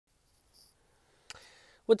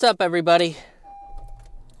What's up, everybody?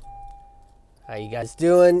 How you guys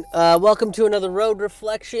doing? Welcome to another Road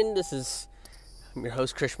Reflection. I'm your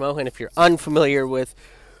host, Krish Mohan. If you're unfamiliar with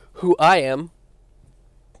who I am,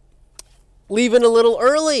 leaving a little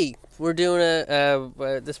early. We're doing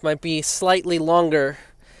this might be slightly longer,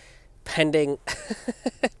 pending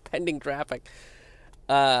traffic.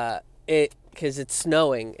 Because it's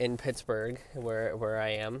snowing in Pittsburgh, where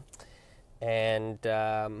I am, and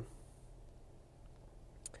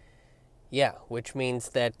yeah, which means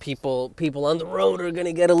that people on the road are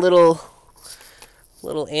gonna get a little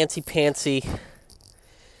antsy-pantsy.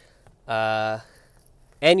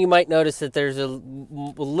 And you might notice that there's a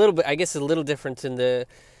little bit, I guess, a little difference in the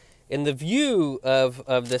view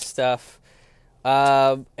of this stuff,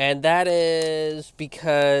 and that is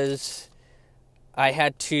because I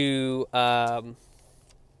had to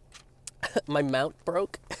my mount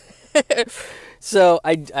broke. So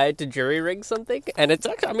I had to jury rig something, and it's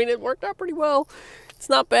actually, I mean, it worked out pretty well. It's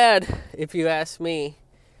not bad, if you ask me.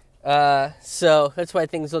 So that's why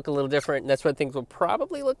things look a little different, and that's why things will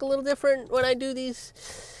probably look a little different when I do these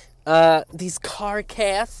car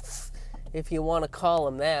casts, if you want to call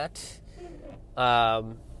them that.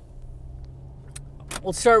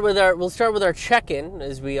 We'll start with our check-in,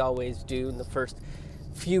 as we always do in the first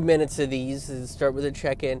few minutes of these. Start with a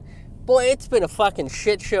check-in. Boy, it's been a fucking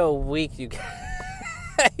shit show week, you guys.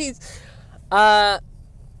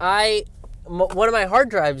 One of my hard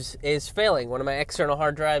drives is failing. One of my external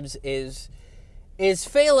hard drives is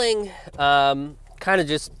failing. Kind of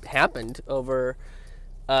just happened over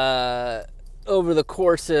the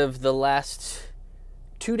course of the last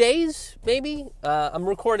 2 days, maybe. I'm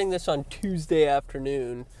recording this on Tuesday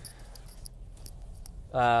afternoon.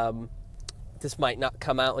 This might not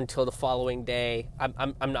come out until the following day.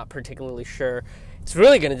 I'm not particularly sure. It's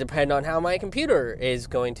really going to depend on how my computer is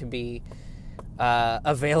going to be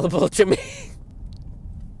available to me.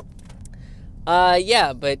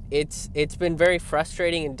 Yeah, but it's been very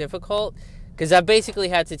frustrating and difficult because I basically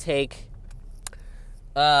had to take.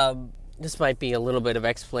 This might be a little bit of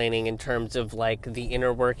explaining in terms of like the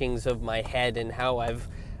inner workings of my head and how I've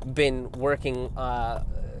been working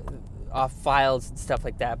off files and stuff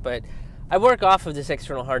like that, but I work off of this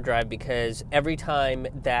external hard drive because every time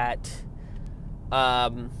that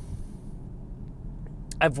I've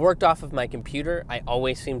worked off of my computer, I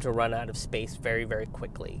always seem to run out of space very, very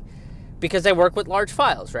quickly. Because I work with large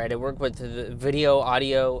files, right? I work with video,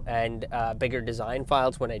 audio, and bigger design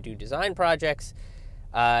files when I do design projects.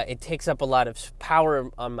 It takes up a lot of power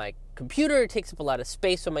on my computer. It takes up a lot of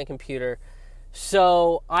space on my computer.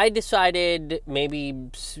 So I decided maybe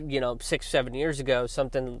 6-7 years ago,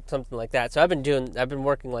 something like that. So I've been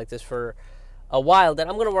working like this for a while. That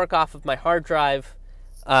I'm going to work off of my hard drive,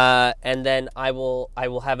 and then I will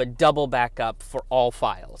have a double backup for all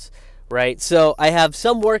files, right? So I have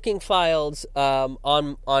some working files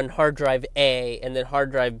on hard drive A, and then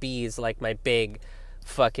hard drive B is like my big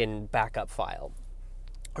fucking backup file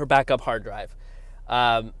or backup hard drive.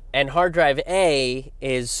 And hard drive A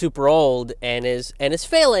is super old and is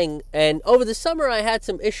failing. And over the summer, I had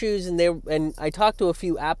some issues, and I talked to a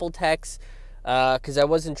few Apple techs because I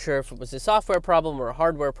wasn't sure if it was a software problem or a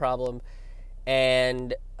hardware problem.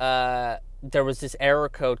 And there was this error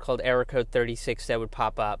code called error code 36 that would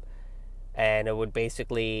pop up, and it would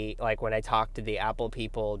basically, like, when I talked to the Apple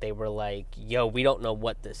people, they were like, "Yo, we don't know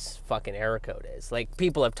what this fucking error code is." Like,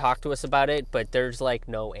 people have talked to us about it, but there's like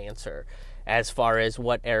no answer as far as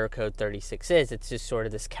what error code 36 is. It's just sort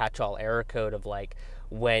of this catch-all error code of like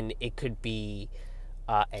when it could be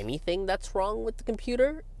anything that's wrong with the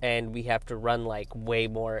computer, and we have to run like way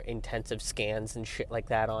more intensive scans and shit like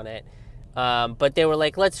that on it. But they were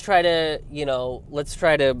like, let's try to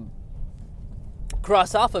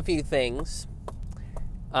cross off a few things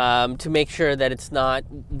to make sure that it's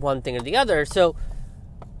not one thing or the other. So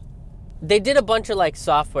they did a bunch of like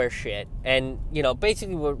software shit, and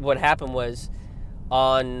basically what happened was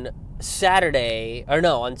on Sunday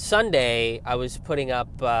I was putting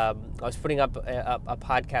up a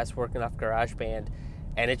podcast working off GarageBand,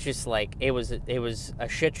 and it's just like it was a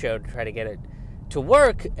shit show to try to get it to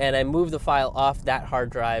work. And I moved the file off that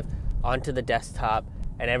hard drive onto the desktop,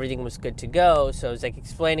 and everything was good to go. So I was like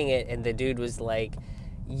explaining it, and the dude was like,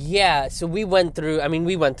 yeah, so we went through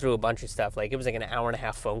a bunch of stuff. Like, it was like an hour and a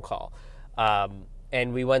half phone call.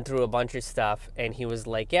 And we went through a bunch of stuff, and he was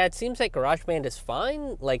like, yeah, it seems like GarageBand is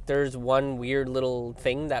fine. Like, there's one weird little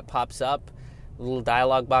thing that pops up, a little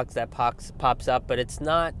dialog box that pops up, but it's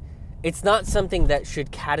not something that should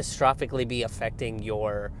catastrophically be affecting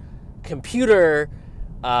your computer,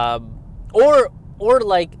 or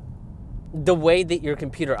like the way that your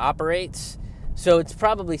computer operates. So it's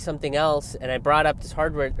probably something else. And I brought up this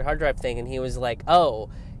hard drive thing, and he was like, oh,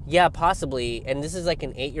 yeah, possibly. And this is like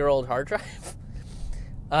an 8-year-old hard drive.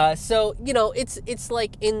 So, you know, it's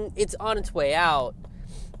like it's on its way out.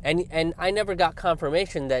 And I never got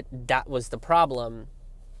confirmation that that was the problem.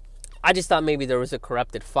 I just thought maybe there was a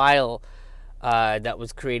corrupted file that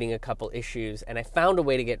was creating a couple issues. And I found a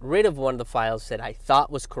way to get rid of one of the files that I thought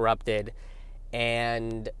was corrupted.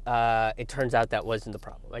 And it turns out that wasn't the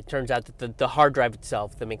problem. It turns out that the hard drive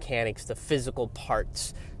itself, the mechanics, the physical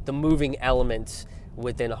parts, the moving elements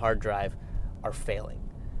within a hard drive are failing.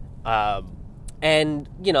 And,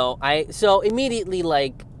 you know, so immediately,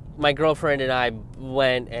 like, my girlfriend and I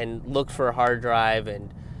went and looked for a hard drive,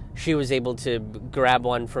 and she was able to grab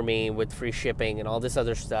one for me with free shipping and all this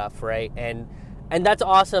other stuff, right? And that's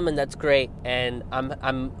awesome, and that's great, and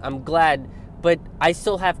I'm glad, but I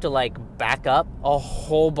still have to, like, back up a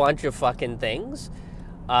whole bunch of fucking things.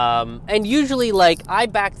 And usually, like, I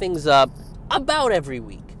back things up about every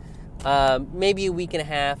week. Maybe a week and a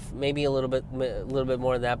half, maybe a little bit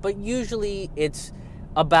more than that, but usually it's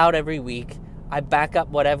about every week. I back up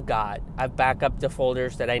what I've got. I back up the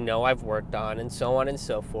folders that I know I've worked on, and so on and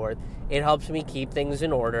so forth. It helps me keep things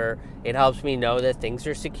in order. It helps me know that things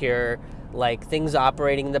are secure. Like, things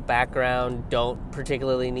operating in the background don't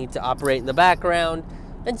particularly need to operate in the background,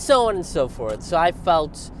 and so on and so forth. So I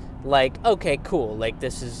felt like, okay, cool. Like,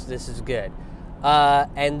 this is good.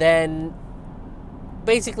 And then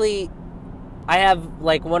basically, I have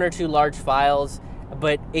like 1 or 2 large files,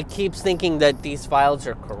 but it keeps thinking that these files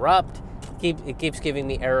are corrupt. It keeps giving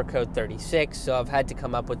me error code 36, so I've had to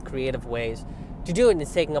come up with creative ways to do it, and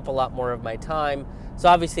it's taking up a lot more of my time. So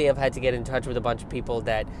obviously, I've had to get in touch with a bunch of people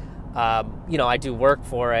that, you know, I do work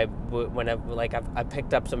for. I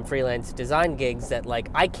picked up some freelance design gigs that, like,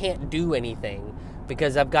 I can't do anything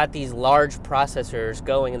because I've got these large processors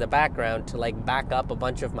going in the background to, like, back up a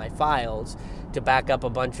bunch of my files, to back up a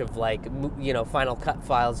bunch of, like, you know, Final Cut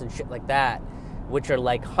files and shit like that, which are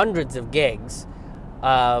like hundreds of gigs.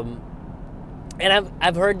 And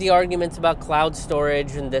I've heard the arguments about cloud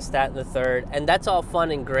storage and this, that, and the third, and that's all fun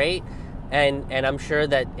and great, and I'm sure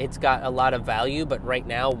that it's got a lot of value, but right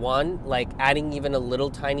now, one, like, adding even a little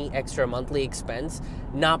tiny extra monthly expense,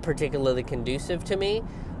 not particularly conducive to me.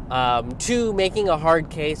 2, making a hard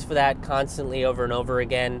case for that constantly over and over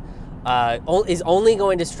again is only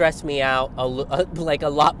going to stress me out like a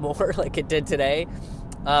lot more, like it did today.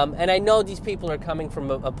 And I know these people are coming from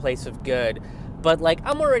a place of good, but, like,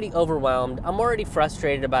 I'm already overwhelmed. I'm already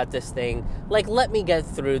frustrated about this thing. Like, let me get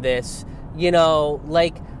through this. You know,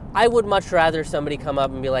 like, I would much rather somebody come up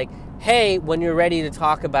and be like, hey, when you're ready to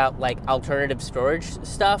talk about, like, alternative storage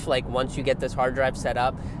stuff, like, once you get this hard drive set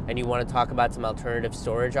up and you want to talk about some alternative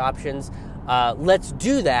storage options, let's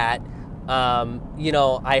do that. You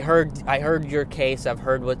know, I heard your case. I've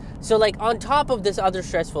heard what. So, like, on top of this other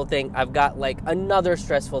stressful thing, I've got, like, another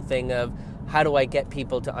stressful thing of, how do I get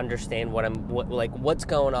people to understand what's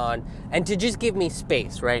going on, and to just give me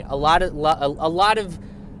space, right? A lot of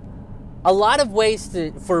ways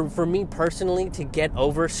for me personally to get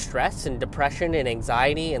over stress and depression and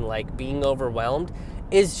anxiety and, like, being overwhelmed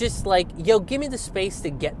is just like, yo, give me the space to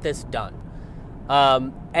get this done.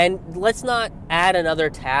 And let's not add another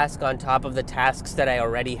task on top of the tasks that I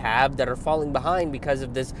already have that are falling behind because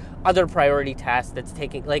of this other priority task that's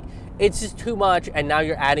taking, like, it's just too much, and now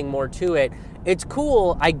you're adding more to it. It's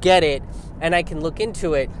cool, I get it, and I can look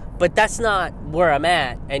into it, but that's not where I'm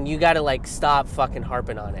at, and you gotta, like, stop fucking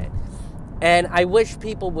harping on it. And I wish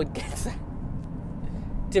people would get that,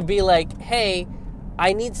 to be like, hey,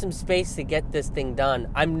 I need some space to get this thing done.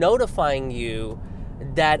 I'm notifying you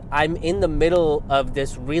that I'm in the middle of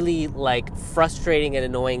this really, like, frustrating and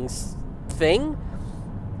annoying thing,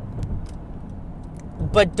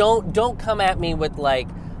 but don't come at me with, like,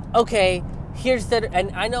 okay, here's that.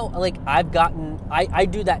 And I know, like, I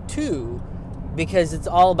do that too, because it's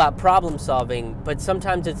all about problem solving, but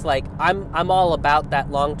sometimes it's like, I'm all about that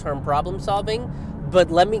long-term problem solving, but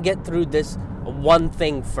let me get through this one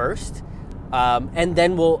thing first, and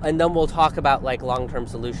then we'll talk about, like, long-term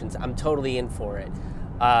solutions. I'm totally in for it.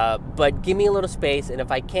 But give me a little space, and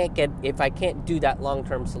if I can't do that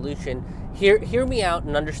long-term solution, hear me out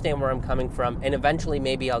and understand where I'm coming from, and eventually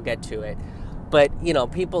maybe I'll get to it. But, you know,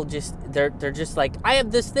 people just, they're just like, I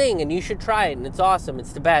have this thing and you should try it and it's awesome,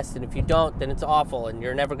 it's the best, and if you don't, then it's awful and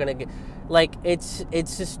you're never gonna get, like, it's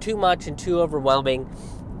just too much and too overwhelming.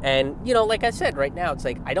 And, you know, like I said, right now it's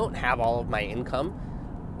like, I don't have all of my income.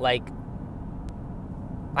 Like,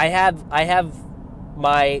 I have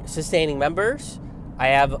my sustaining members. I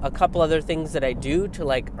have a couple other things that I do to,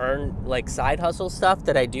 like, earn, like, side hustle stuff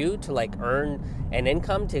that I do to, like, earn an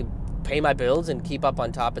income to pay my bills and keep up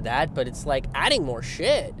on top of that, but it's like adding more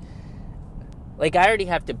shit. Like, I already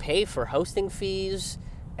have to pay for hosting fees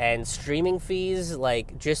and streaming fees,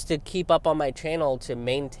 like, just to keep up on my channel, to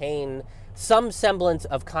maintain some semblance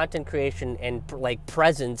of content creation and, like,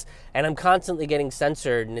 presence, and I'm constantly getting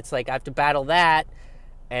censored, and it's like I have to battle that,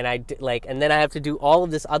 and and then I have to do all of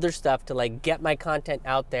this other stuff to, like, get my content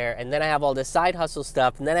out there, and then I have all this side hustle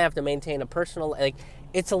stuff, and then I have to maintain a personal, like,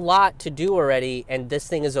 it's a lot to do already, and this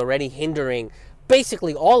thing is already hindering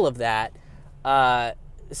basically all of that.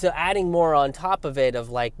 So adding more on top of it, of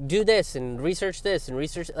like, do this and research,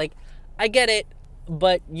 like, I get it,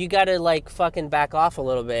 but you gotta, like, fucking back off a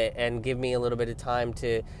little bit and give me a little bit of time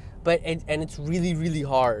to, and it's really, really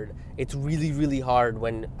hard. It's really, really hard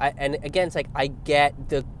and again, it's like, I get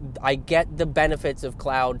the benefits of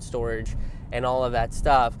cloud storage and all of that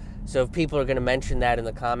stuff. So if people are gonna mention that in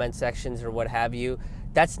the comment sections or what have you,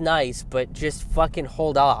 that's nice, but just fucking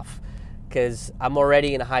hold off. Because I'm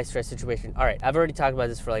already in a high-stress situation. All right, I've already talked about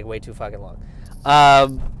this for, like, way too fucking long.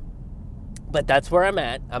 But that's where I'm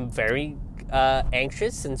at. I'm very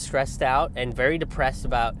anxious and stressed out and very depressed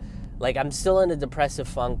about, like, I'm still in a depressive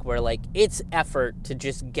funk where, like, it's effort to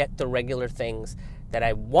just get the regular things that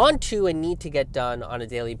I want to and need to get done on a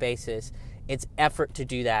daily basis. It's effort to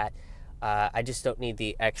do that. I just don't need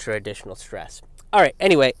the extra additional stress. All right,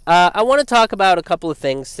 anyway, I want to talk about a couple of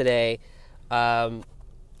things today.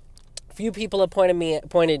 Few people have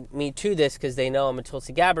pointed me to this because they know I'm a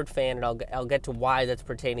Tulsi Gabbard fan, and I'll get to why that's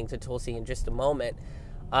pertaining to Tulsi in just a moment.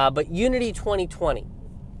 But Unity 2020.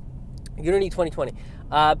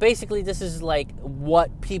 Basically, this is like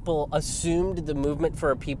what people assumed the Movement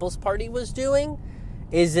for a People's Party was doing,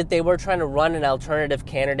 is that they were trying to run an alternative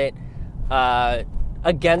candidate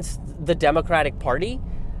against the Democratic Party,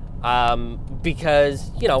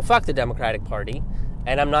 because, you know, fuck the Democratic Party.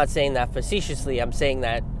 And I'm not saying that facetiously. I'm saying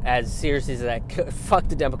that as seriously as that. Fuck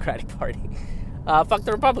the Democratic Party. Fuck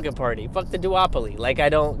the Republican Party. Fuck the duopoly. Like, I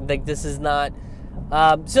don't think this is not...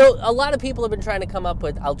 So a lot of people have been trying to come up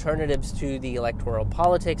with alternatives to the electoral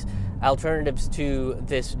politics, alternatives to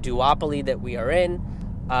this duopoly that we are in.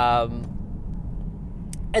 And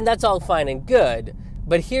that's all fine and good.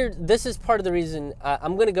 But here, this is part of the reason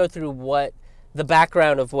I'm going to go through what the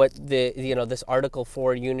background of what this article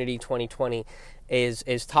for Unity 2020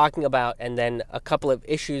 is talking about, and then a couple of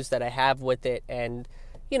issues that I have with it. And,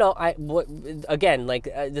 you know,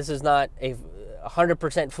 this is not a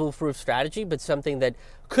 100% foolproof strategy, but something that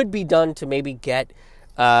could be done to maybe get,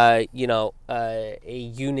 a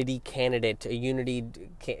Unity candidate, a Unity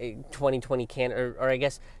 2020 candidate, or I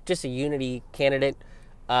guess just a Unity candidate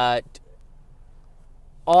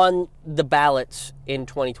on the ballots in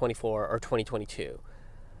 2024 or 2022.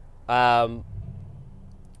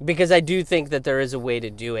 Because I do think that there is a way to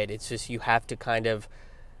do it. It's just you have to kind of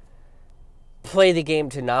play the game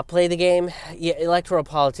to not play the game. Yeah, electoral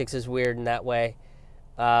politics is weird in that way,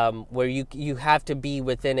 where you have to be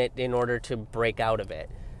within it in order to break out of it.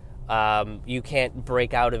 You can't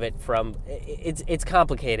break out of it from... It's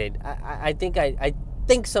complicated. I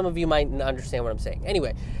think some of you might understand what I'm saying.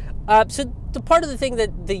 Anyway, so the part of the thing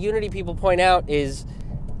that the Unity people point out is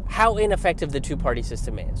how ineffective the two-party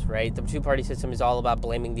system is, right? The two-party system is all about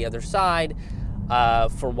blaming the other side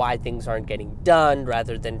for why things aren't getting done,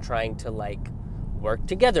 rather than trying to, like, work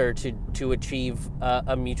together to achieve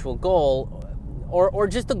a mutual goal, or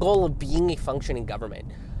just the goal of being a functioning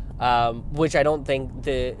government, which I don't think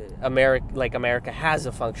America has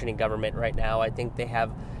a functioning government right now. I think they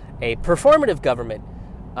have a performative government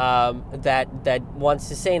that wants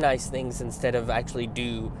to say nice things instead of actually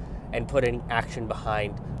do and put any action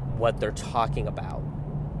behind what they're talking about.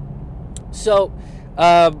 So,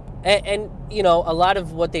 and you know, a lot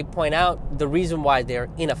of what they point out, the reason why they're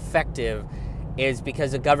ineffective is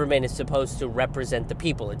because the government is supposed to represent the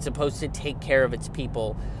people. It's supposed to take care of its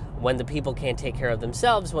people when the people can't take care of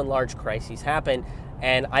themselves, when large crises happen.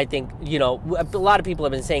 And I think, you know, a lot of people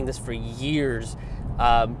have been saying this for years,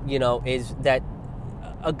 is that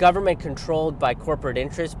a government controlled by corporate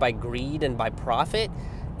interests, by greed, and by profit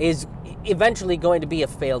is eventually going to be a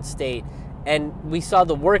failed state. And we saw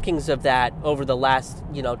the workings of that over the last,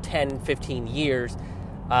 10, 15 years.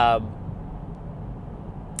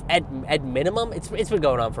 At minimum, it's been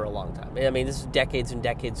going on for a long time. I mean, this is decades and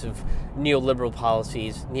decades of neoliberal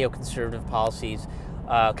policies, neoconservative policies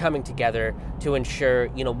coming together to ensure,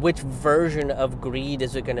 which version of greed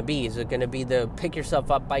is it going to be? Is it going to be the pick yourself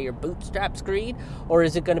up by your bootstraps greed? Or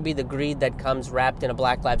is it going to be the greed that comes wrapped in a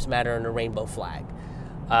Black Lives Matter and a rainbow flag?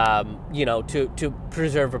 To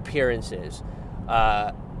preserve appearances.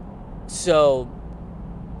 So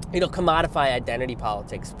commodify identity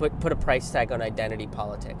politics, put a price tag on identity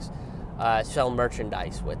politics, sell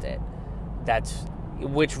merchandise with it. That's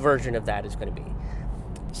which version of that is going to be.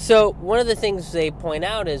 So one of the things they point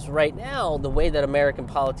out is right now the way that American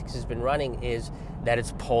politics has been running is that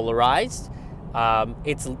it's polarized.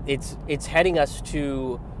 It's heading us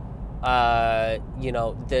to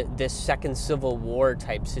this second Civil War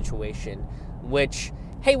type situation, which,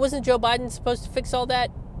 hey, wasn't Joe Biden supposed to fix all that?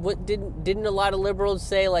 What didn't a lot of liberals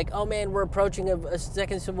say, like, oh man, we're approaching a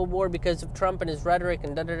second Civil War because of Trump and his rhetoric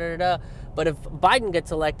and da da da da. But if Biden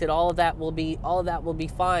gets elected, all of that will be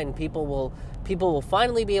fine. People will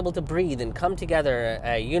finally be able to breathe and come together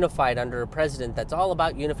unified under a president that's all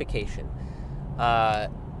about unification.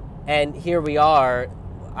 And here we are.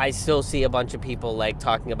 I still see a bunch of people like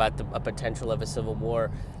talking about a potential of a civil war,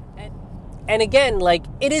 and again, like,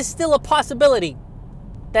 it is still a possibility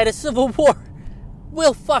that a civil war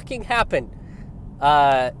will fucking happen.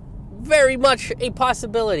 Very much a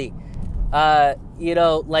possibility. Like,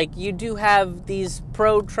 you do have these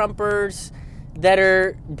pro-Trumpers that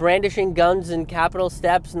are brandishing guns in Capitol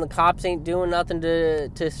steps, and the cops ain't doing nothing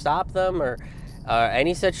to stop them or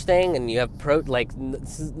any such thing. And you have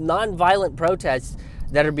non-violent protests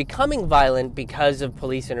that are becoming violent because of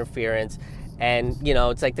police interference. And,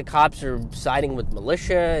 it's like the cops are siding with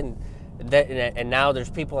militia, and now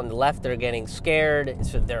there's people on the left that are getting scared,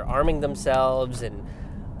 so they're arming themselves, and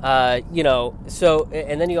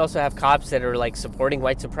and then you also have cops that are like supporting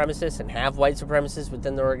white supremacists and have white supremacists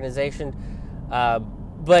within their organization.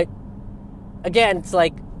 But again, it's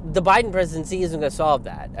like the Biden presidency isn't going to solve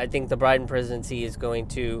that. I think the Biden presidency is going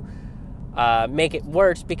to make it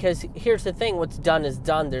worse, because here's the thing: what's done is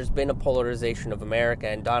done. There's been a polarization of America,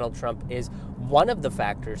 and Donald Trump is one of the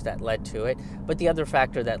factors that led to it. But the other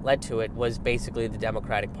factor that led to it was basically the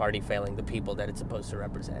Democratic Party failing the people that it's supposed to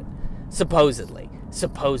represent. Supposedly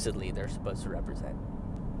they're supposed to represent.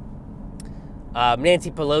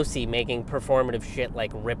 Nancy Pelosi making performative shit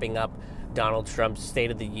like ripping up Donald Trump's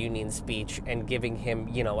State of the Union speech and giving him,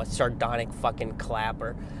 a sardonic fucking clap,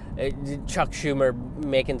 or Chuck Schumer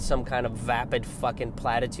making some kind of vapid fucking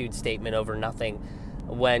platitude statement over nothing,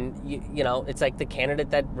 when, it's like the candidate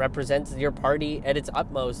that represents your party at its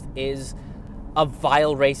utmost is a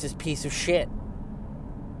vile racist piece of shit.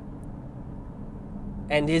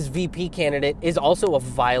 And his VP candidate is also a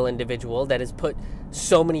vile individual that has put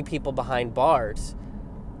so many people behind bars.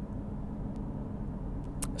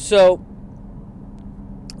 So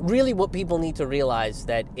really what people need to realize,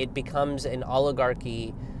 that it becomes an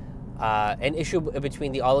oligarchy, an issue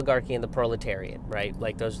between the oligarchy and the proletariat, right?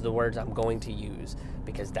 Like, those are the words I'm going to use,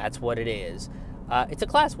 because that's what it is. It's a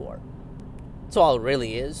class war. That's all it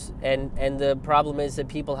really is. And the problem is that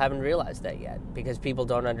people haven't realized that yet, because people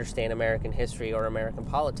don't understand American history or American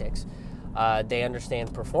politics. They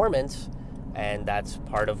understand performance, and that's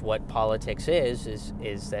part of what politics is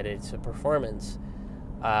that it's a performance.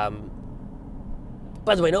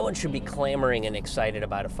 By the way, no one should be clamoring and excited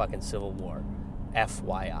about a fucking civil war.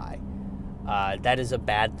 FYI. That is a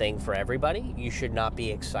bad thing for everybody. You should not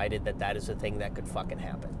be excited that is a thing that could fucking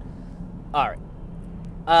happen. All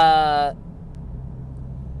right.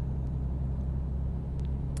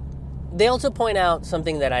 They also point out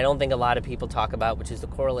something that I don't think a lot of people talk about, which is the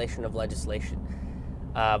correlation of legislation.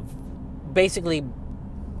 Basically,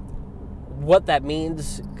 what that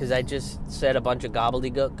means, because I just said a bunch of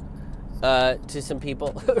gobbledygook to some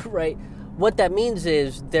people, right? What that means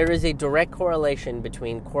is there is a direct correlation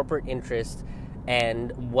between corporate interest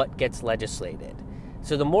and what gets legislated.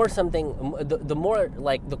 So the more the more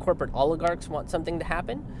like the corporate oligarchs want something to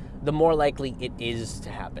happen, the more likely it is to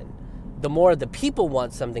happen. The more the people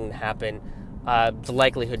want something to happen, the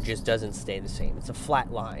likelihood just doesn't stay the same. It's a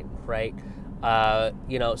flat line, right?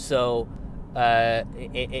 So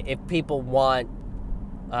if people want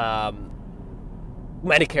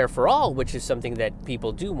Medicare for all, which is something that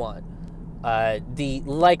people do want, the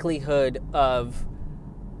likelihood of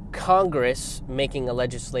Congress making a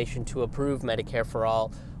legislation to approve Medicare for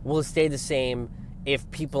all will stay the same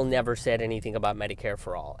if people never said anything about Medicare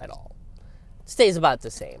for all at all. It stays about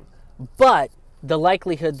the same. But the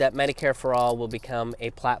likelihood that Medicare for all will become a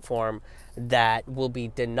platform that will be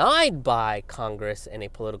denied by Congress and a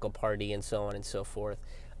political party and so on and so forth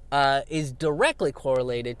is directly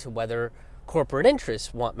correlated to whether corporate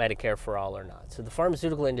interests want Medicare for all or not. So the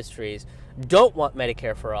pharmaceutical industries don't want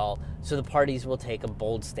Medicare for all, so the parties will take a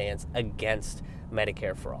bold stance against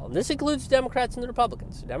Medicare for all. And this includes Democrats and the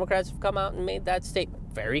Republicans. The Democrats have come out and made that statement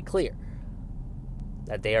very clear,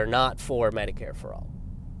 that they are not for Medicare for all.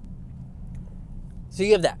 So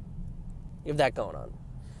you have that. You have that going on.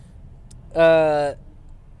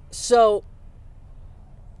 So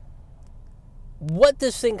what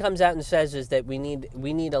this thing comes out and says is that we need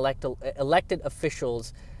elected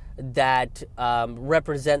officials that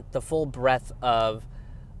represent the full breadth of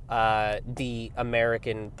the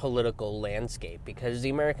American political landscape, because the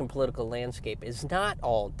American political landscape is not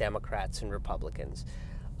all Democrats and Republicans,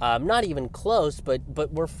 not even close, but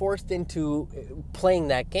we're forced into playing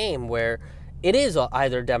that game where it is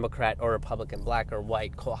either Democrat or Republican, black or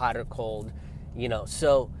white, hot or cold,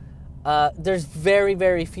 so there's very,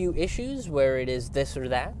 very few issues where it is this or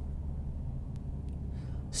that.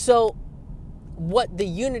 So what the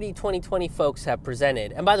Unity 2020 folks have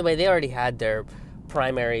presented, and by the way, they already had their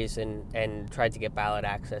primaries and tried to get ballot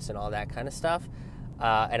access and all that kind of stuff,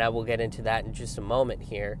 and I will get into that in just a moment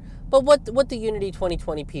here. But what the Unity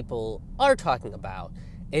 2020 people are talking about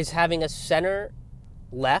is having a center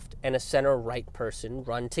left and a center right person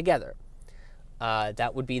run together.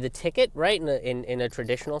 That would be the ticket, right? In a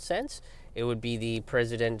traditional sense, it would be the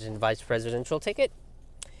president and vice presidential ticket.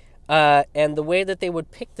 And the way that they would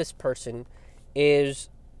pick this person is,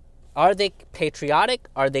 are they patriotic?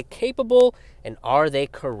 Are they capable? And are they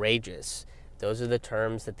courageous? Those are the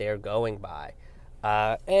terms that they're going by.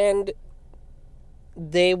 And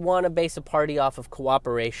they want to base a party off of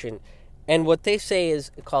cooperation and what they say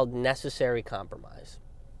is called necessary compromise.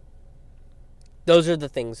 Those are the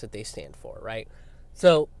things that they stand for, right?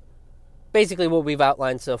 So basically what we've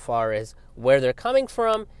outlined so far is where they're coming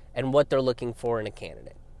from and what they're looking for in a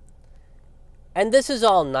candidate. And this is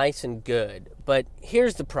all nice and good, but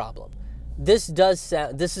here's the problem. This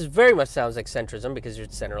is very much sounds like centrism, because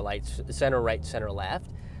it's center right, center left.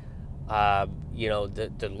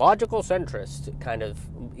 The logical centrist kind of,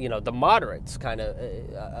 the moderates kind of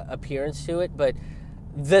appearance to it. But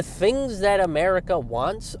the things that America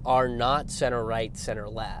wants are not center right, center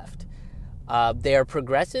left. They are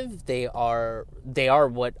progressive. They are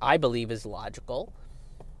what I believe is logical.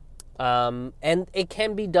 And it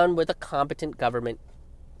can be done with a competent government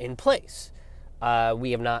in place.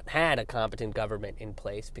 We have not had a competent government in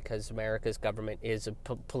place because America's government is a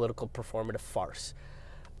political performative farce.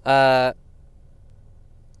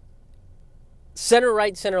 Center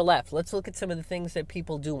right, center left. Let's look at some of the things that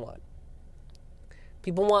people do want.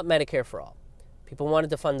 People want Medicare for all. People want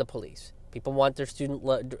to defund the police. People want their student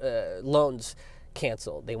loans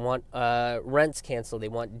canceled. They want rents canceled. They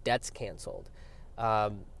want debts canceled.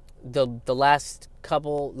 The last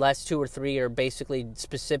 2 or 3 are basically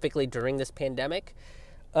specifically during this pandemic.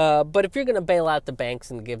 But if you're going to bail out the banks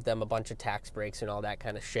and give them a bunch of tax breaks and all that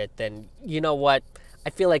kind of shit, then you know what? I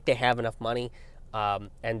feel like they have enough money,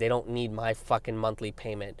 and they don't need my fucking monthly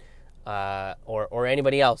payment or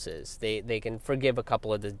anybody else's. They can forgive a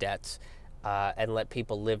couple of the debts and let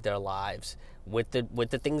people live their lives with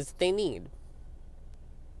the things that they need.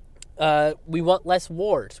 We want less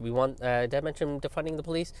wars. We want, did I mention defunding the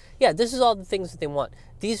police? Yeah, this is all the things that they want.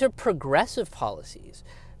 These are progressive policies.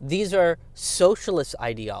 These are socialist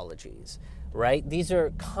ideologies, right? These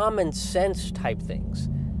are common sense type things.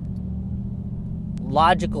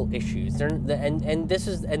 Logical issues. And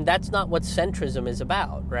that's not what centrism is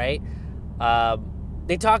about, right?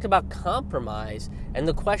 They talked about compromise, and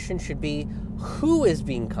the question should be, who is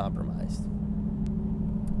being compromised?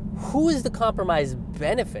 Who is the compromise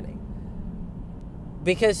benefiting?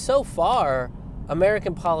 Because so far,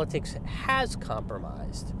 American politics has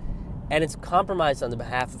compromised, and it's compromised on the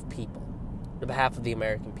behalf of people, the behalf of the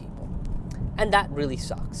American people. And that really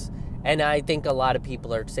sucks. And I think a lot of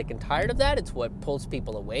people are sick and tired of that. It's what pulls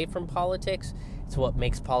people away from politics. It's what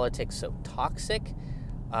makes politics so toxic.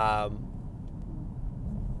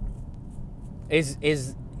 Is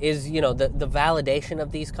the validation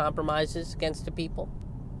of these compromises against the people.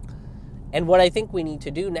 And what I think we need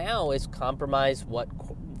to do now is compromise what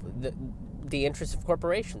the interests of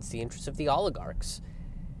corporations, the interests of the oligarchs.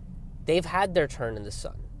 They've had their turn in the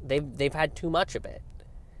sun. They've had too much of it.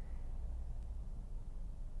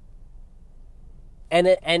 And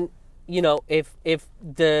if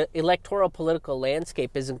the electoral political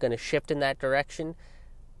landscape isn't going to shift in that direction,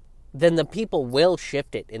 then the people will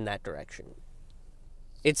shift it in that direction.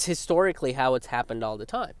 It's historically how it's happened all the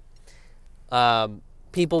time.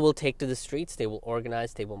 People will take to the streets. They will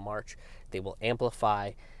organize. They will march. They will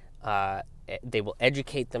amplify. They will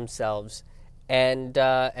educate themselves, and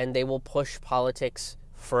they will push politics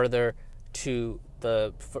further to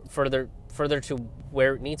further to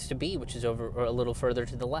where it needs to be, which is over or a little further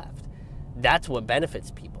to the left. That's what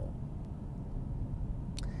benefits people.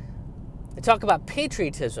 I talk about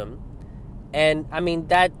patriotism, and I mean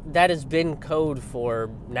that has been code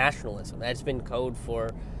for nationalism. That's been code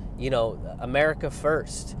for, America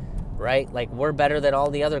first, right? Like, we're better than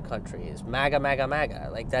all the other countries. MAGA, MAGA, MAGA.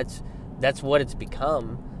 Like, that's what it's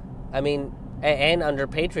become. I mean, and under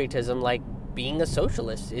patriotism, like being a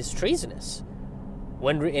socialist is treasonous.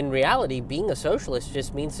 When in reality, being a socialist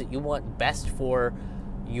just means that you want best for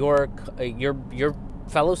your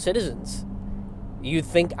fellow citizens. You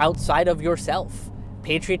think outside of yourself.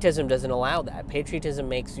 Patriotism doesn't allow that. Patriotism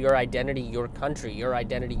makes your identity your country, your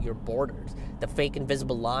identity your borders, the fake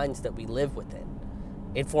invisible lines that we live within.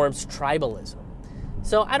 It forms tribalism.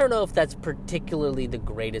 So I don't know if that's particularly the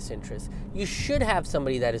greatest interest. You should have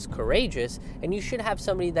somebody that is courageous, and you should have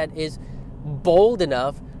somebody that is bold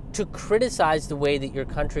enough to criticize the way that your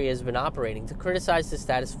country has been operating, to criticize the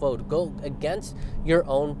status quo, to go against your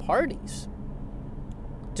own parties,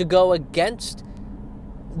 to go against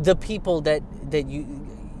the people that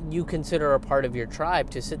you consider a part of your tribe,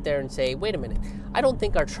 to sit there and say, wait a minute, I don't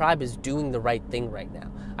think our tribe is doing the right thing right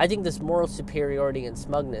now. I think this moral superiority and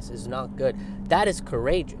smugness is not good. That is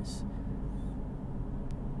courageous.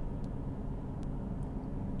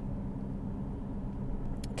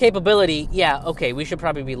 Capability, yeah, okay, we should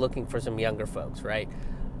probably be looking for some younger folks, right?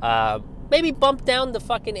 Maybe bump down the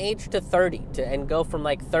fucking age to 30 and go from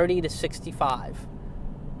like 30 to 65.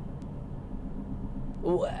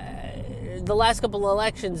 The last couple of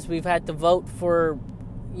elections, we've had to vote for,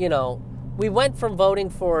 we went from voting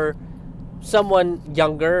for someone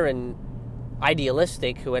younger and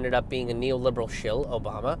idealistic who ended up being a neoliberal shill,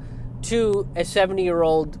 Obama, to a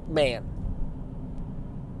 70-year-old man.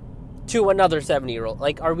 To another 70-year-old.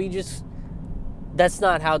 Like, are we just... That's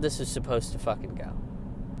not how this is supposed to fucking go.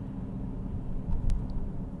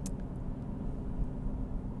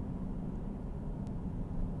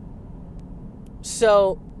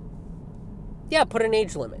 So, yeah, put an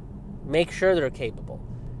age limit. Make sure they're capable.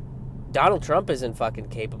 Donald Trump isn't fucking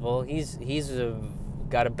capable. He's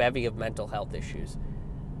got a bevy of mental health issues.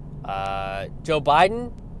 Joe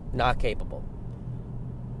Biden, not capable.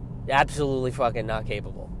 Absolutely fucking not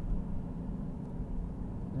capable.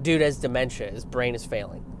 Dude has dementia. His brain is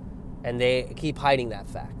failing. And they keep hiding that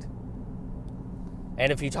fact.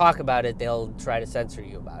 And if you talk about it, they'll try to censor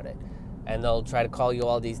you about it. And they'll try to call you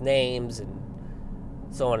all these names and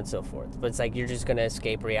so on and so forth. But it's like you're just going to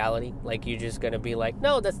escape reality. Like you're just going to be like,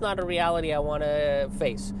 no, that's not a reality I want to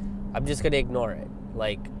face. I'm just going to ignore it.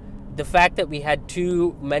 Like the fact that we had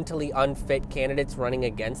two mentally unfit candidates running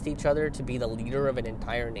against each other to be the leader of an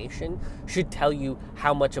entire nation should tell you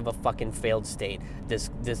how much of a fucking failed state this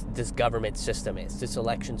government system is, this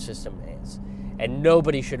election system is. And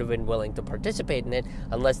nobody should have been willing to participate in it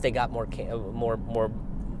unless they got more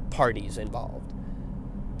parties involved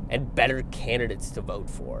and better candidates to vote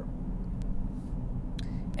for.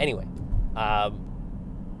 Anyway,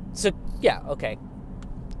 so yeah, okay.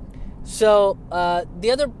 So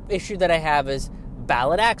the other issue that I have is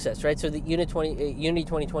ballot access, right? So the Unity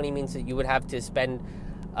 2020 means that you would have to spend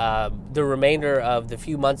the remainder of the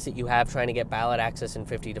few months that you have trying to get ballot access in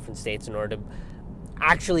 50 different states in order to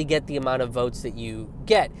actually get the amount of votes that you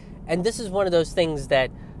get. And this is one of those things that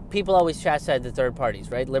people always chastise the third parties,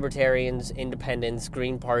 right? Libertarians, independents,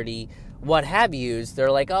 Green Party, what have yous.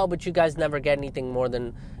 They're like, oh, but you guys never get anything more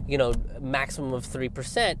than, maximum of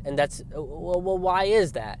 3%. And that's, well, why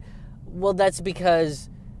is that? Well, that's because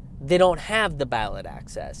they don't have the ballot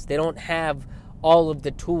access. They don't have all of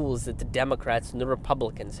the tools that the Democrats and the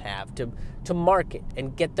Republicans have to market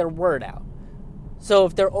and get their word out. So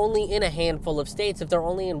if they're only in a handful of states, if they're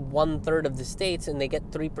only in 1/3 of the states and they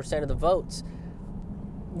get 3% of the votes,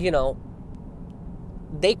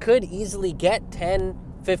 they could easily get 10,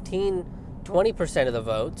 15, 20% of the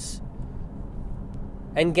votes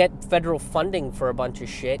and get federal funding for a bunch of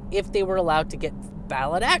shit if they were allowed to get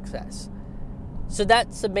ballot access. So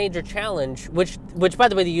that's a major challenge, which by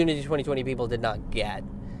the way, the Unity 2020 people did not get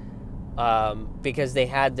because they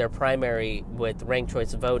had their primary with ranked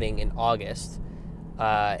choice voting in August.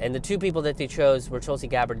 And the two people that they chose were Tulsi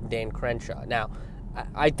Gabbard and Dan Crenshaw. Now,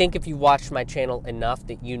 I think if you watched my channel enough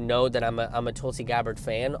that you know that I'm a Tulsi Gabbard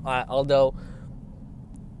fan, although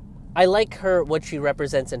I like her, what she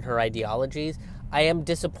represents in her ideologies, I am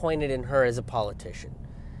disappointed in her as a politician.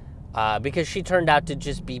 Because she turned out to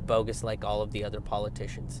just be bogus like all of the other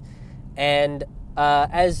politicians. And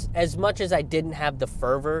as much as I didn't have the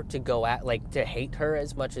fervor to go at, to hate her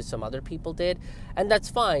as much as some other people did, and that's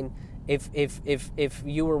fine if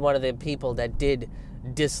you were one of the people that did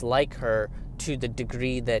dislike her to the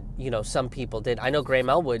degree that, some people did. I know Graham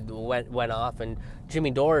Elwood went off, and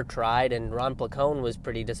Jimmy Dore tried, and Ron Placone was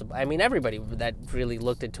pretty disappointed. I mean, everybody that really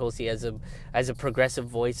looked at Tulsi as a progressive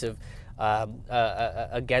voice of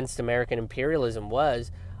against American imperialism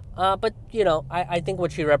was. But, I think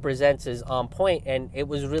what she represents is on point, and it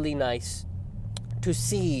was really nice to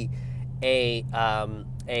see a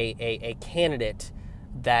candidate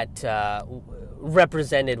that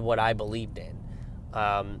represented what I believed in.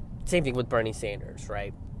 Same thing with Bernie Sanders,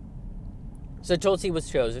 right? So Tulsi was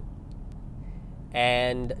chosen,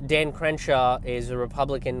 and Dan Crenshaw is a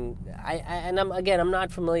Republican. I'm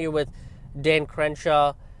not familiar with Dan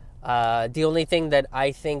Crenshaw. The only thing that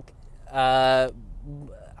I think I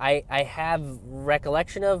have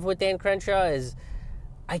recollection of with Dan Crenshaw is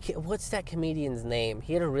what's that comedian's name?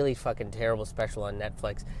 He had a really fucking terrible special on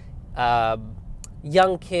Netflix.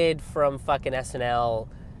 Young kid from fucking SNL.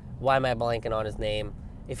 Why am I blanking on his name?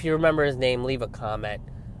 If you remember his name, leave a comment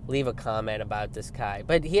about this guy.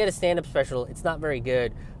 But he had a stand-up special. It's not very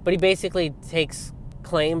good, but he basically takes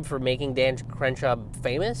claim for making Dan Crenshaw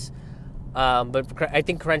famous. But I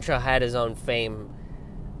think Crenshaw had his own fame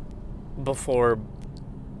before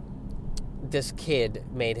this kid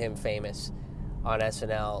made him famous on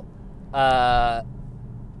SNL.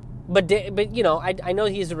 But you know, I know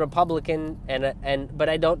he's a Republican, but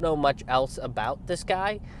I don't know much else about this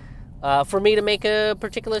guy for me to make a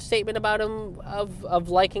particular statement about him of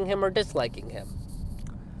liking him or disliking him.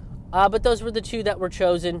 But those were the two that were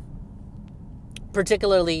chosen,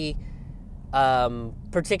 particularly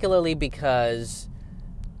because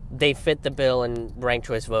they fit the bill in ranked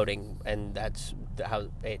choice voting, and that's how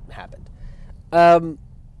it happened.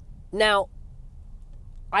 Now,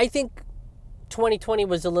 I think 2020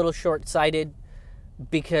 was a little short-sighted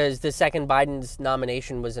because the second Biden's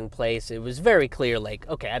nomination was in place. It was very clear, like,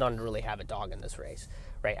 okay, I don't really have a dog in this race,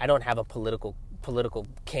 right? I don't have a political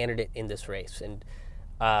candidate in this race, and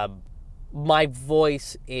my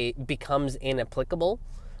voice becomes inapplicable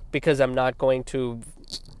because I'm not going to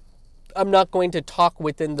talk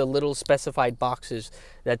within the little specified boxes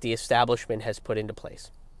that the establishment has put into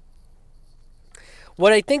place.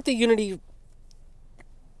 What I think the Unity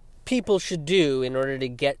people should do in order to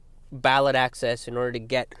get ballot access, in order to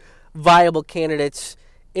get viable candidates,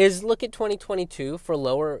 is look at 2022 for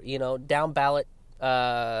lower, down ballot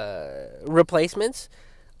replacements.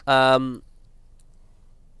 Look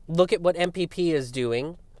at what MPP is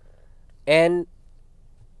doing, and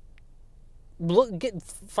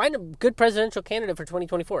find a good presidential candidate for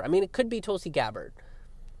 2024. I mean, it could be Tulsi Gabbard,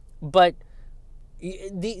 but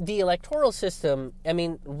the electoral system, I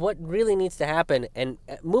mean, what really needs to happen, and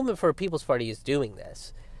Movement for a People's Party is doing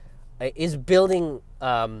this, is building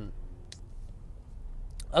a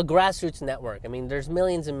grassroots network. I mean, there's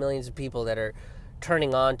millions and millions of people that are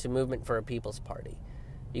turning on to Movement for a People's Party.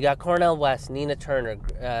 You got Cornel West, Nina Turner,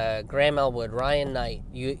 Graham Elwood, Ryan Knight,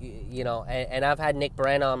 and I've had Nick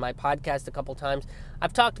Barana on my podcast a couple times.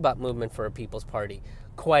 I've talked about Movement for a People's Party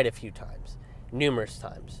quite a few times, numerous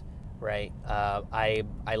times. Right, I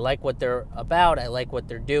like what they're about. I like what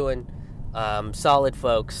they're doing. Solid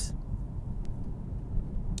folks.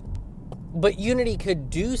 But Unity could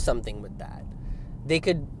do something with that. They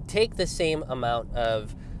could take the same amount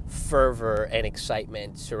of fervor and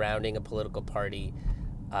excitement surrounding a political party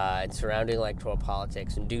and surrounding electoral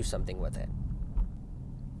politics and do something with it.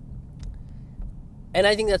 And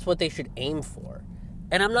I think that's what they should aim for.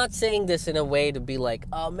 And I'm not saying this in a way to be like,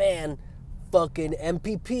 oh man, fucking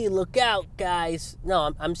MPP, look out, guys.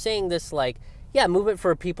 No, I'm saying this like, yeah, Movement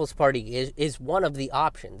for a People's Party is one of the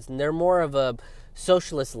options. And they're more of a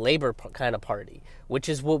socialist labor kind of party, which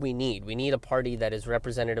is what we need. We need a party that is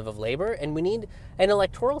representative of labor, and we need an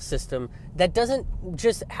electoral system that doesn't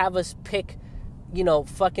just have us pick,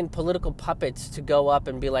 fucking political puppets to go up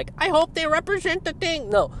and be like, I hope they represent the thing.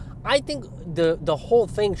 No, I think the whole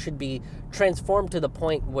thing should be transformed to the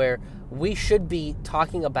point where we should be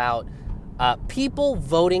talking about people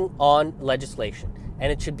voting on legislation.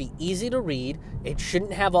 And it should be easy to read. It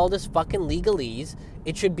shouldn't have all this fucking legalese.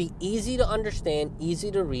 It should be easy to understand, easy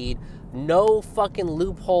to read. No fucking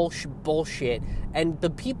loophole bullshit. And the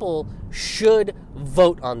people should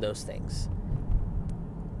vote on those things.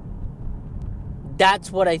 That's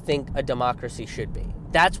what I think a democracy should be.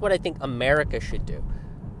 That's what I think America should do.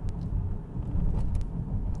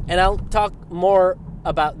 And I'll talk more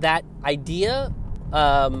about that idea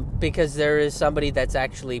because there is somebody that's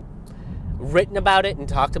actually written about it and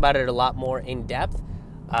talked about it a lot more in depth.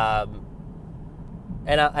 And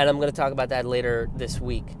I'm going to talk about that later this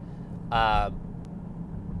week. But,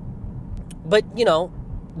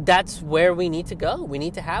 that's where we need to go. We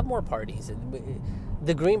need to have more parties.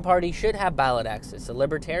 The Green Party should have ballot access. The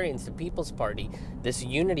Libertarians, the People's Party, this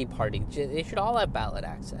Unity Party, they should all have ballot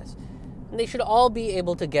access. And they should all be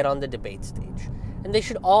able to get on the debate stage. And they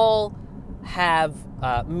should all have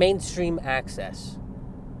mainstream access.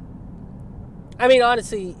 I mean,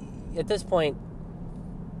 honestly, at this point,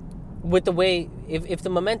 with the way, if the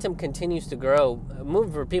momentum continues to grow,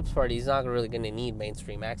 Movement for People's Party is not really going to need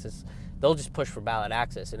mainstream access they'll just push for ballot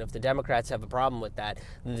access. And if the Democrats have a problem with that,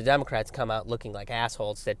 then the Democrats come out looking like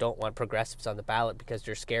assholes that don't want progressives on the ballot because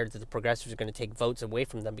they're scared that the progressives are going to take votes away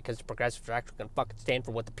from them because the progressives are actually going to fucking stand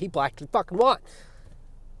for what the people actually fucking want.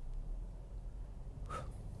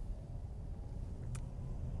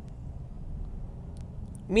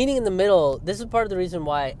 Meeting in the middle, this is part of the reason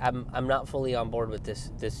why I'm not fully on board with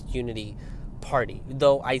this unity party,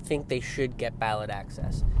 though I think they should get ballot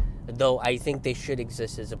access, though I think they should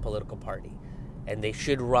exist as a political party, and they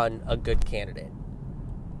should run a good candidate,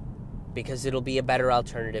 because it'll be a better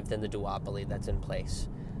alternative than the duopoly that's in place.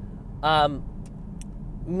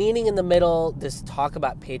 Meeting in the middle, this talk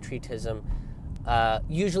about patriotism,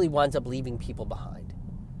 usually winds up leaving people behind,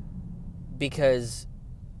 because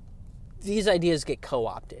these ideas get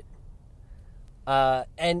co-opted.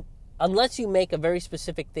 And unless you make a very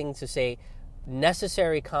specific thing to say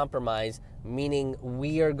necessary compromise, meaning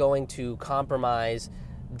we are going to compromise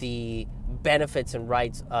the benefits and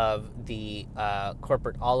rights of the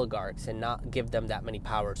corporate oligarchs and not give them that many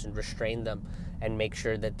powers and restrain them and make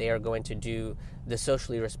sure that they are going to do the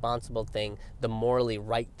socially responsible thing, the morally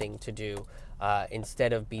right thing to do,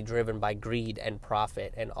 instead of be driven by greed and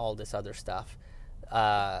profit and all this other stuff.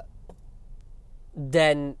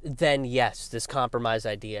 Then yes, this compromise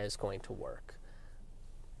idea is going to work.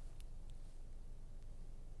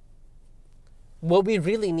 What we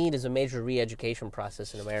really need is a major re-education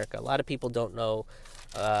process in America. A lot of people don't know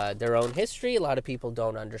their own history. A lot of people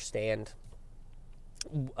don't understand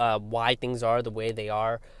why things are the way they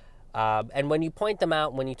are. And when you point them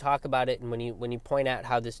out, when you talk about it, and when you point out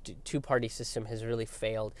how this two-party system has really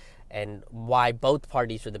failed, and why both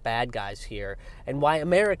parties are the bad guys here, and why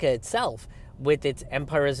America itself, with its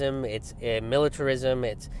empirism, its militarism,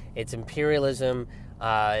 its imperialism,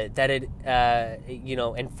 that it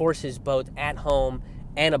enforces both at home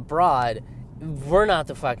and abroad, we're not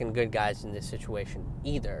the fucking good guys in this situation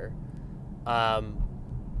either.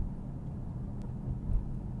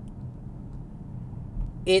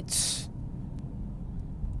 It's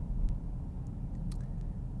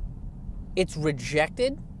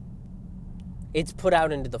rejected. It's put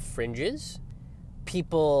out into the fringes.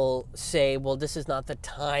 People say, well, this is not the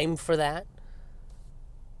time for that.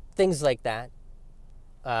 Things like that.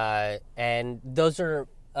 And those are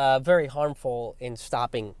very harmful in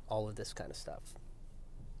stopping all of this kind of stuff.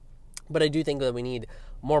 But I do think that we need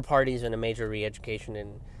more parties and a major re-education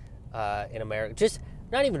in America. Just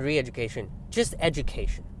not even re-education, just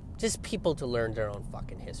education. Just people to learn their own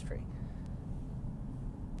fucking history.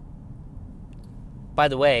 By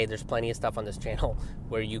the way, there's plenty of stuff on this channel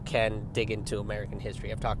where you can dig into American history.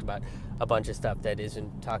 I've talked about a bunch of stuff that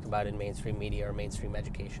isn't talked about in mainstream media or mainstream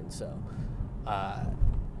education. So,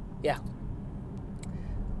 yeah.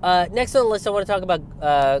 Next on the list, I want to talk about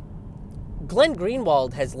Glenn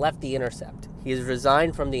Greenwald has left The Intercept. He has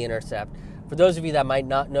resigned from The Intercept. For those of you that might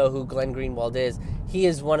not know who Glenn Greenwald is, he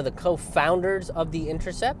is one of the co-founders of The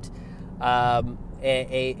Intercept.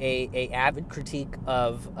 A avid critique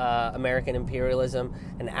of American imperialism,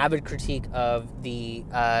 an avid critique of the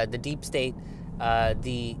deep state,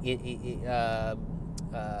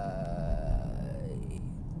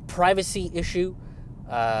 privacy issue.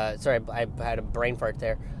 Sorry, I had a brain fart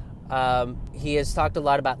there. He has talked a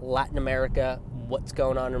lot about Latin America, what's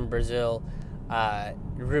going on in Brazil,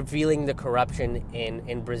 revealing the corruption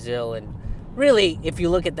in Brazil. And really, if you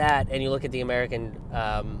look at that and you look at the American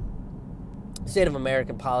state of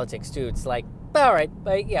American politics too, it's like, all right,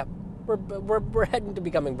 but yeah, we're heading to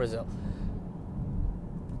becoming Brazil.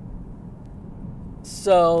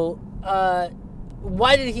 So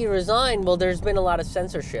why did he resign? Well, there's been a lot of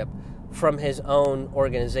censorship from his own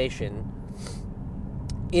organization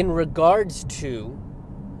in regards to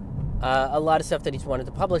a lot of stuff that he's wanted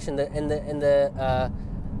to publish, and the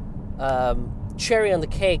cherry on the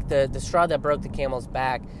cake, the straw that broke the camel's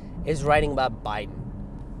back, is writing about Biden.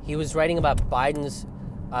 He was writing about Biden's,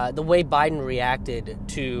 the way Biden reacted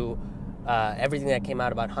to everything that came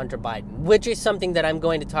out about Hunter Biden, which is something that I'm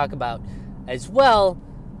going to talk about as well.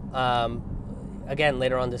 Again,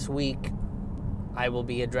 later on this week, I will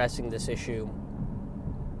be addressing this issue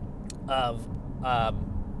of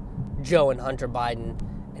Joe and Hunter Biden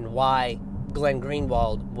and why Glenn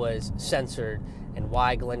Greenwald was censored and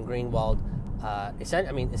why Glenn Greenwald,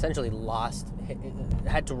 essentially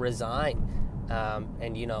had to resign.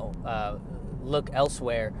 And look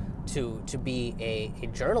elsewhere to be a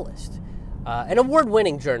journalist, an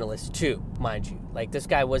award-winning journalist too, mind you. Like, this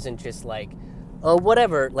guy wasn't just like, oh,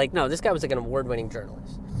 whatever. Like, no, this guy was like an award-winning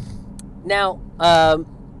journalist. Now,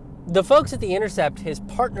 the folks at The Intercept, his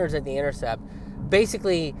partners at The Intercept,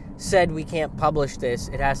 basically said we can't publish this.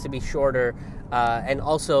 It has to be shorter. And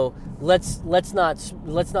also, let's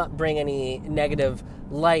not bring any negative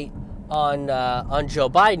light on Joe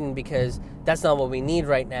Biden, because that's not what we need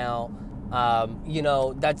right now.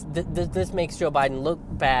 This makes Joe Biden look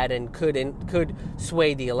bad and could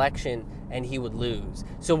sway the election, and he would lose.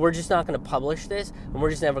 So we're just not going to publish this, and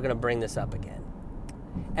we're just never going to bring this up again.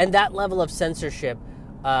 And that level of censorship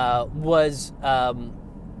was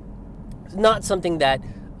not something that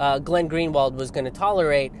Glenn Greenwald was going to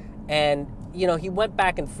tolerate. And he went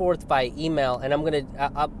back and forth by email, and I'm going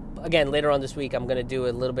to again later on this week I'm going to do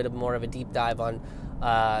a little bit more of a deep dive on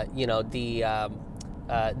the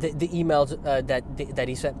emails that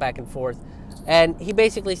he sent back and forth. And he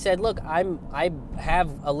basically said, look, I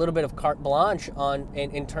have a little bit of carte blanche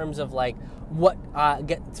in terms of like what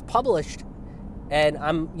gets published, and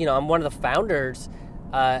I'm one of the founders,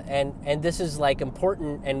 and this is like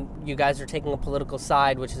important, and you guys are taking a political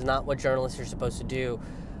side, which is not what journalists are supposed to do.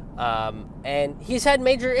 And he's had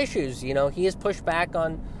major issues. He has pushed back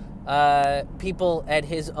on people at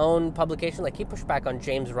his own publication. Like, he pushed back on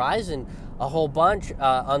James Risen a whole bunch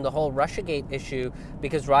on the whole Russiagate issue,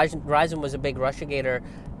 because Risen was a big Russiagator,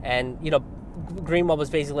 and Greenwald was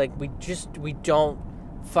basically like, we don't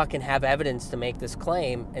fucking have evidence to make this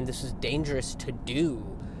claim, and this is dangerous to do.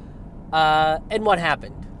 And what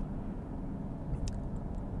happened?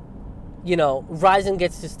 Risen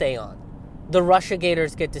gets to stay on. The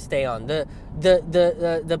Russiagators get to stay on.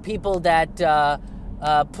 The people that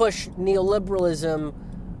push neoliberalism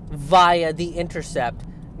via The Intercept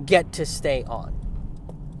get to stay on.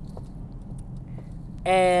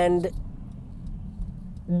 And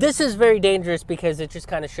this is very dangerous, because it just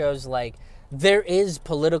kind of shows like there is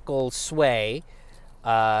political sway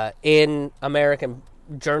in American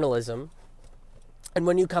journalism. And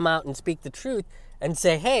when you come out and speak the truth and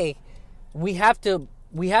say, hey, we have to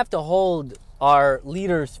hold our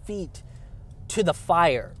leaders' feet to the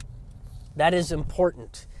fire. That is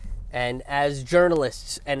important. And as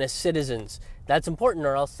journalists and as citizens, that's important,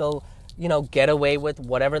 or else they'll, get away with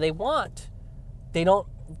whatever they want. They don't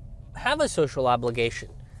have a social obligation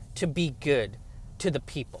to be good to the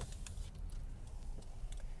people.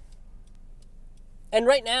 And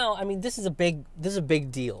right now, this is a big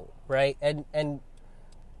deal, right? And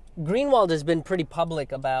Greenwald has been pretty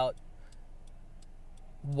public about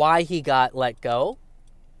why he got let go.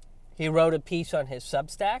 He wrote a piece on his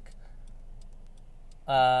Substack.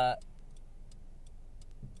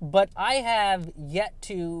 But I have yet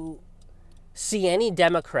to see any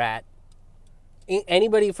Democrat,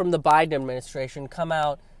 anybody from the Biden administration, come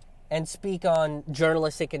out and speak on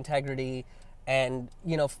journalistic integrity and,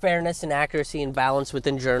 fairness and accuracy and balance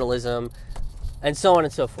within journalism, and so on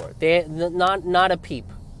and so forth. Not a peep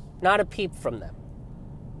from them.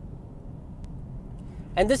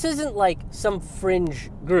 And this isn't like some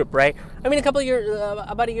fringe group, right? About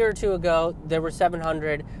a year or two ago, there were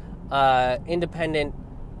 700 independent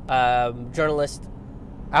journalist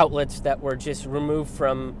outlets that were just removed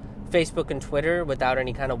from Facebook and Twitter without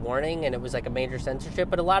any kind of warning, and it was like a major censorship.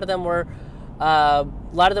 But a lot of them were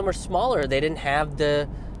smaller. They didn't have the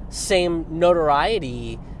same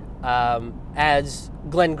notoriety as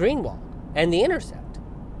Glenn Greenwald and The Intercept.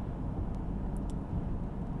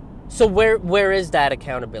 So where is that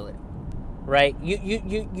accountability, right?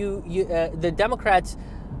 The Democrats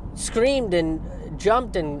screamed and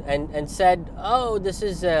jumped and said, oh, this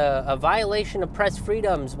is a violation of press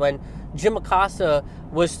freedoms, when Jim Acosta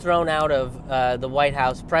was thrown out of the White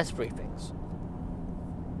House press briefings.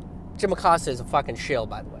 Jim Acosta is a fucking shill,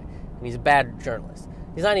 by the way, and he's a bad journalist.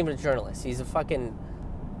 He's not even a journalist. He's a fucking...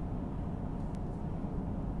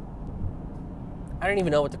 I don't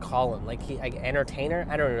even know what to call him. Like entertainer?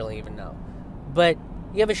 I don't really even know. But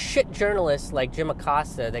you have a shit journalist like Jim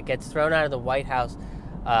Acosta that gets thrown out of the White House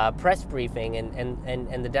press briefing,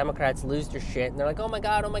 and the Democrats lose their shit, and they're like, oh my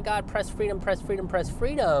God, press freedom, press freedom, press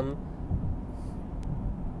freedom.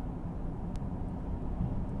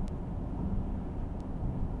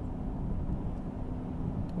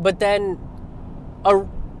 But then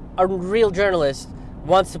a real journalist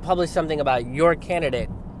wants to publish something about your candidate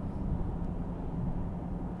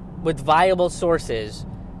with viable sources,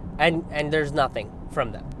 and there's nothing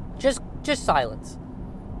from them. Just silence.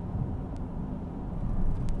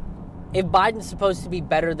 If Biden's supposed to be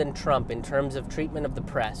better than Trump in terms of treatment of the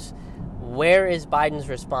press, where is Biden's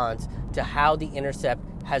response to how The Intercept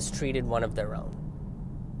has treated one of their own?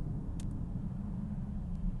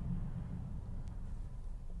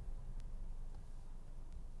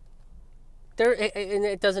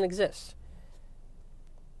 It doesn't exist.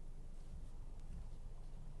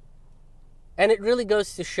 And it really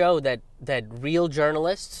goes to show that real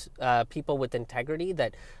journalists, people with integrity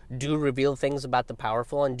that do reveal things about the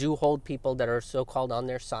powerful and do hold people that are so-called on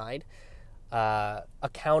their side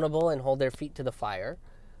accountable and hold their feet to the fire,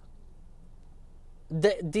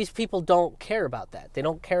 these people don't care about that. They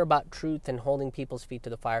don't care about truth and holding people's feet to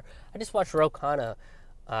the fire. I just watched Ro Khanna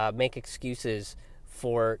make excuses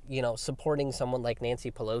for, supporting someone like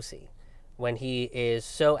Nancy Pelosi when he is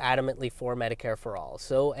so adamantly for Medicare for all,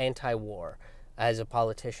 so anti-war as a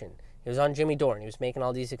politician. He was on Jimmy Dore, and he was making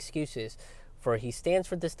all these excuses for he stands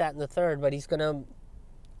for this, that, and the third, but he's going to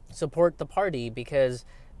support the party because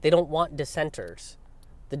they don't want dissenters.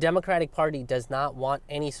 The Democratic Party does not want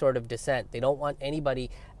any sort of dissent. They don't want anybody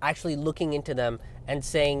actually looking into them and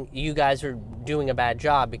saying, you guys are doing a bad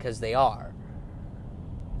job, because they are.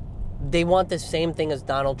 They want the same thing as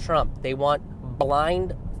Donald Trump. They want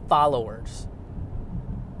blind followers.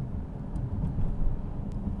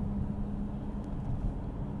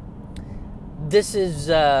 This is,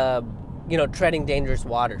 treading dangerous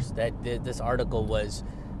waters. That this article was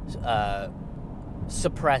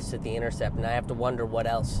suppressed at The Intercept, and I have to wonder what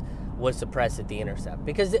else was suppressed at The Intercept.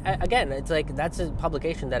 Because, again, it's like, that's a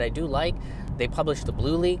publication that I do like. They published the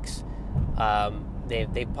Blue Leaks.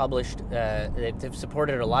 They've published, they've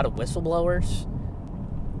supported a lot of whistleblowers.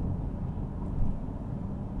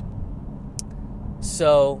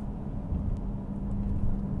 So,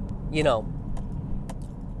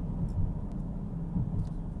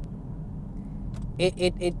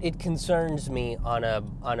 it concerns me on a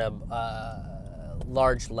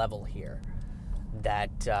large level here that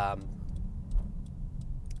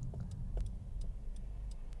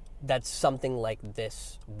that something like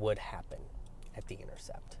this would happen at The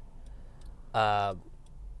Intercept. I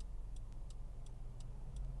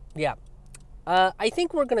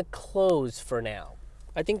think we're going to close for now.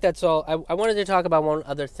 I think that's all. I wanted to talk about one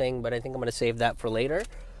other thing, but I think I'm going to save that for later.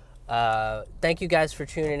 Thank you guys for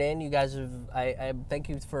tuning in. You guys I thank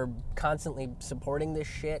you for constantly supporting this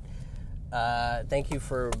shit. Thank you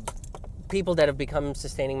for people that have become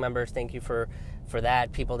sustaining members. Thank you for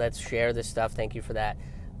that. People that share this stuff, thank you for that.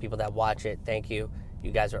 People that watch it, thank you.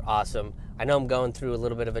 You guys are awesome. I know I'm going through a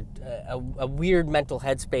little bit of a weird mental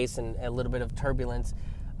headspace and a little bit of turbulence.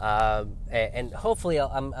 And hopefully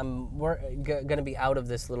we're going to be out of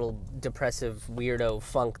this little depressive weirdo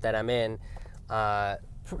funk that I'm in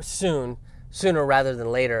sooner rather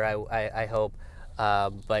than later, I hope.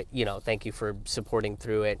 But, thank you for supporting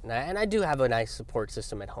through it. And I do have a nice support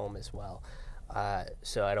system at home as well.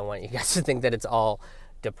 So I don't want you guys to think that it's all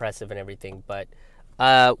depressive and everything. But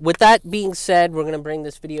with that being said, we're going to bring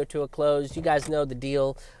this video to a close. You guys know the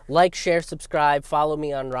deal. Like, share, subscribe. Follow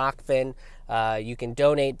me on Rockfin. You can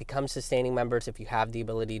donate, become sustaining members if you have the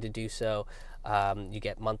ability to do so. You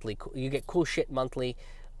get cool shit monthly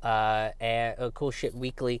and cool shit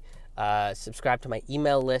weekly. Subscribe to my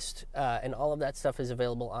email list, and all of that stuff is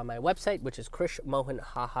available on my website, which is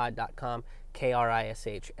krishmohanhaha.com,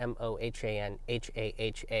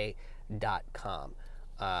 KrishMohanhaha.com.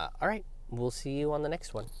 All right, we'll see you on the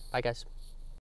next one. Bye, guys.